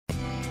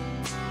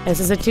This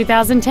is a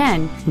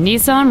 2010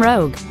 Nissan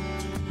Rogue.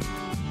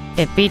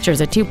 It features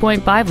a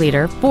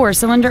 2.5-liter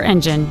four-cylinder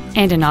engine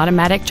and an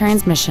automatic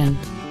transmission.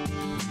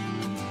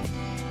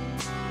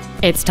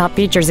 Its top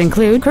features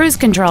include cruise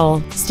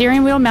control,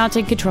 steering wheel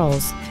mounted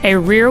controls, a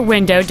rear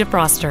window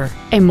defroster,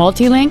 a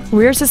multi-link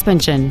rear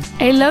suspension,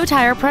 a low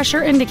tire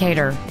pressure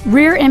indicator,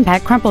 rear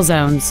impact crumple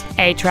zones,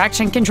 a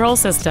traction control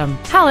system,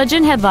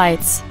 halogen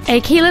headlights,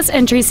 a keyless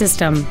entry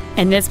system,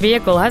 and this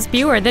vehicle has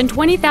fewer than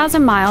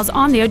 20,000 miles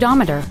on the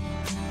odometer.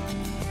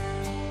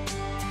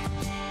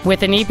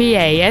 With an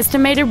EPA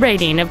estimated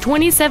rating of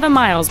 27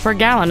 miles per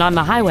gallon on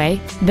the highway,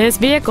 this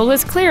vehicle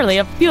is clearly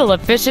a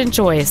fuel-efficient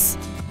choice.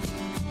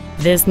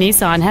 This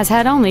Nissan has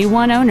had only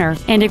one owner,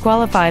 and it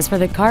qualifies for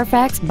the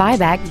Carfax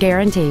buyback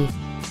guarantee.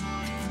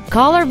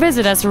 Call or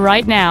visit us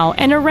right now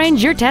and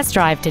arrange your test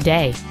drive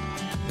today.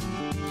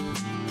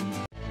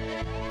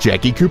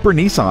 Jackie Cooper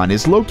Nissan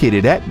is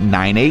located at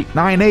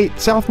 9898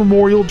 South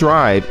Memorial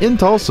Drive in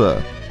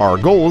Tulsa. Our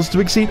goal is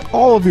to exceed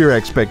all of your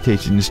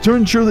expectations to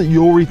ensure that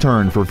you'll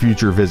return for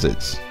future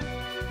visits.